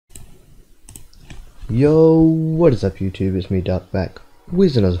Yo, what is up YouTube, it's me Duck back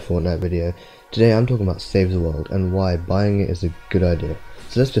with another Fortnite video. Today I'm talking about Save the World and why buying it is a good idea.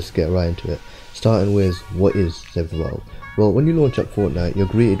 So let's just get right into it, starting with what is Save the World. Well, when you launch up Fortnite, you're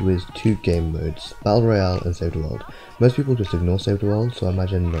greeted with two game modes, Battle Royale and Save the World. Most people just ignore Save the World, so I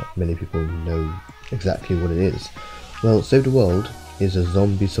imagine not many people know exactly what it is. Well, Save the World is a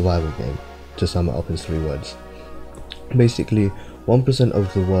zombie survival game, to sum it up in 3 words. Basically, 1%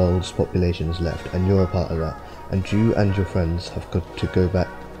 of the world's population is left, and you're a part of that. And you and your friends have got to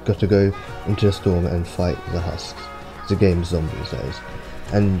go into the storm and fight the husks. The game's zombies, that is.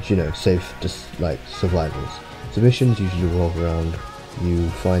 And you know, save just like survivors. So missions usually revolve around you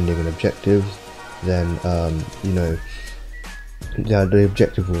finding an objective. Then you know, the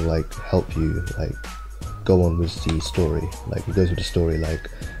objective will like help you like go on with the story. Like it goes with the story, like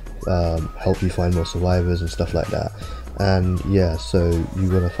help you find more survivors and stuff like that. And yeah, so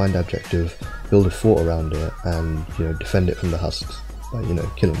you're gonna find the objective, build a fort around it, and you know, defend it from the husks by, you know,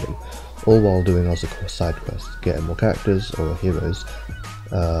 killing them, all while doing also side quests, getting more characters or heroes.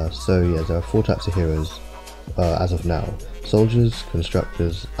 So yeah, there are 4 types of heroes as of now: soldiers,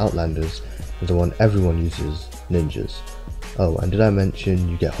 constructors, outlanders, and the one everyone uses, ninjas. Oh, and did I mention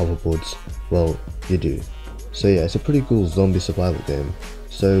you get hoverboards? Well, you do. So yeah, it's a pretty cool zombie survival game.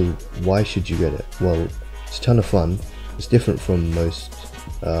 So why should you get it? Well, it's a ton of fun. It's different from most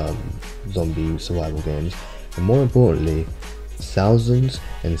zombie survival games, and more importantly, thousands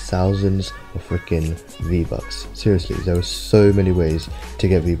and thousands of freaking Vbucks. Seriously, there are so many ways to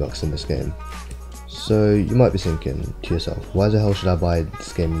get Vbucks in this game. So you might be thinking to yourself, why the hell should I buy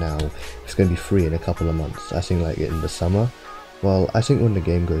this game now? It's going to be free in a couple of months. I think like in the summer. Well, I think when the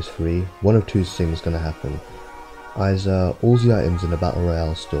game goes free, one of 2 things is going to happen. Either all the items in the Battle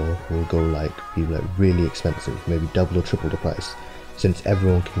Royale store will be really expensive, maybe double or triple the price, since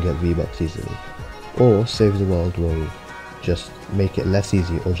everyone can get Vbucks easily, or Save the World will just make it less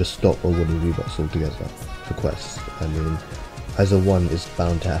easy or just stop awarding Vbucks altogether for quests. I mean, either one is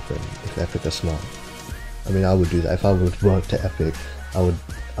bound to happen if Epic are smart. I mean, I would do that if I would work to Epic. I would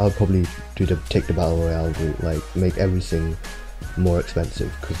probably take the Battle Royale route, like make everything more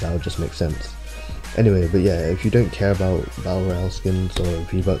expensive, because that would just make sense. Anyway, but yeah, if you don't care about Battle Royale skins or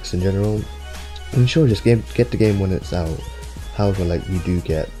Vbucks in general, then sure, just get the game when it's out. However, like, you do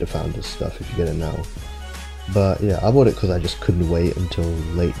get the Founders stuff if you get it now. But yeah, I bought it because I just couldn't wait until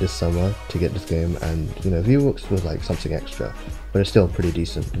late this summer to get this game, and you know, Vbucks was like something extra, but it's still pretty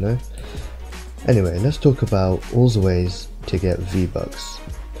decent, you know? Anyway, let's talk about all the ways to get Vbucks.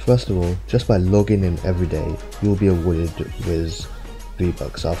 First of all, just by logging in every day, you'll be awarded with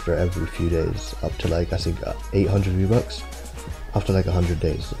Vbucks after every few days, up to like I think 800 Vbucks after like 100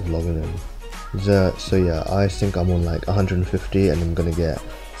 days of logging in. So yeah, I think I'm on like 150 and I'm gonna get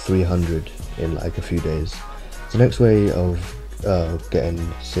 300 in like a few days. The next way of getting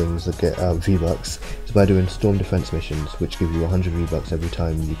things that get Vbucks is by doing storm defense missions, which give you 100 Vbucks every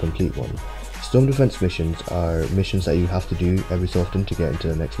time you complete one. Storm defense missions are missions that you have to do every so often to get into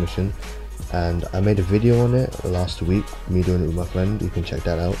the next mission, and I made a video on it last week, me doing it with my friend. You can check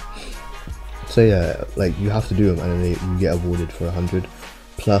that out. So yeah, like, you have to do them and then you get awarded for 100.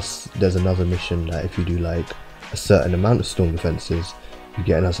 Plus there's another mission that if you do like a certain amount of storm defenses, you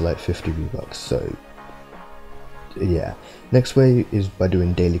get another like 50 Vbucks. So yeah, next way is by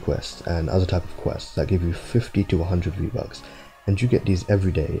doing daily quests and other type of quests that give you 50 to 100 Vbucks, and you get these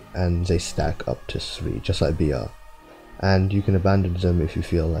every day and they stack up to 3, just like BR. And you can abandon them if you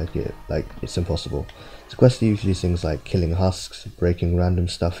feel like it's impossible. The quests are usually things like killing husks, breaking random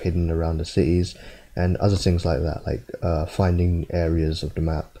stuff hidden around the cities, and other things like that, like finding areas of the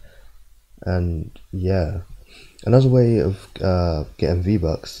map. And yeah, another way of getting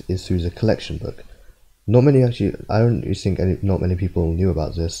Vbucks is through the collection book. Not many actually, I don't think not many people knew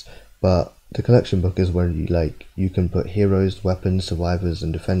about this, but the collection book is where you can put heroes, weapons, survivors,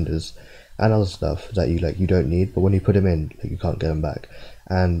 and defenders, and other stuff that you don't need, but when you put them in, you can't get them back.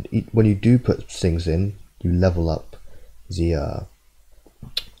 And when you do put things in, you level up the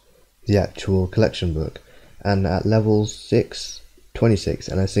actual collection book, and at level 6, 26,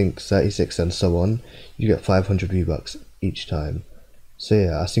 and I think 36 and so on, you get 500 Vbucks each time. So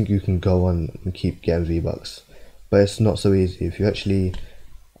yeah, I think you can go on and keep getting Vbucks, but it's not so easy if you actually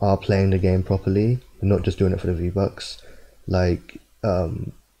are playing the game properly and not just doing it for the Vbucks. Like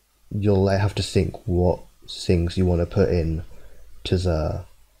you'll have to think what things you want to put in to the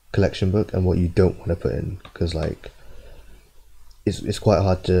collection book and what you don't want to put in, because like it's quite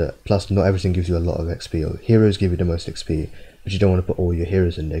hard to, plus not everything gives you a lot of XP. Or heroes give you the most XP, but you don't want to put all your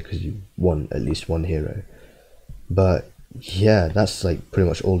heroes in there because you want at least one hero. But yeah, that's like pretty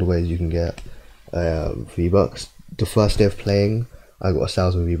much all the ways you can get V-Bucks. The first day of playing, I got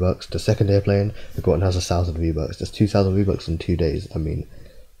 1,000 V-Bucks. The second day of playing, I got another 1,000 V-Bucks. That's 2,000 V-Bucks in 2 days. I mean,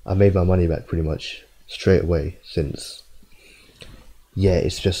 I made my money back pretty much straight away, since, yeah,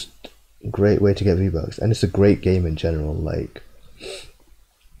 it's just a great way to get V-Bucks. And it's a great game in general, like,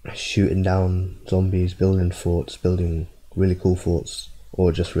 shooting down zombies, building forts, building really cool forts,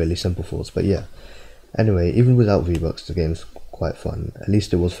 or just really simple forts. But yeah, anyway, even without V-Bucks, the game's quite fun. At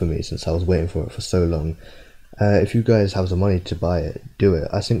least it was for me, since I was waiting for it for so long. If you guys have the money to buy it, do it.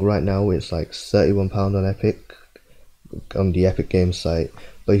 I think right now it's like £31 on Epic, on the Epic Games site,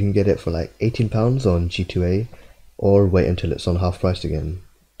 but you can get it for like £18 on G2A, or wait until it's on half price again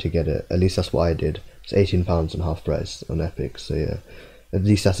to get it. At least that's what I did. It's £18 on half price on Epic, so yeah. At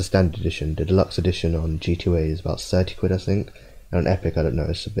least that's the standard edition. The deluxe edition on G2A is about 30 quid, I think. And on Epic, I don't know,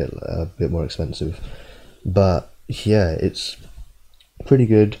 it's a bit more expensive. But yeah, it's pretty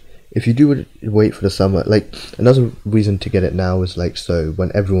good. If you do wait for the summer, like, another reason to get it now is like, so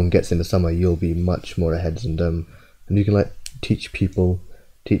when everyone gets in the summer, you'll be much more ahead than them, and you can like teach people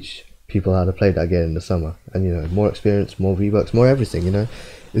how to play that game in the summer, and you know, more experience, more V-Bucks, more everything, you know.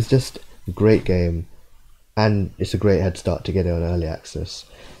 It's just a great game, and it's a great head start to get it on early access.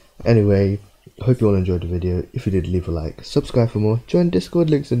 Anyway, hope you all enjoyed the video. If you did, leave a like, subscribe for more, join Discord,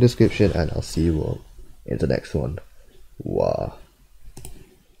 links in the description, and I'll see you all in the next one. Wow.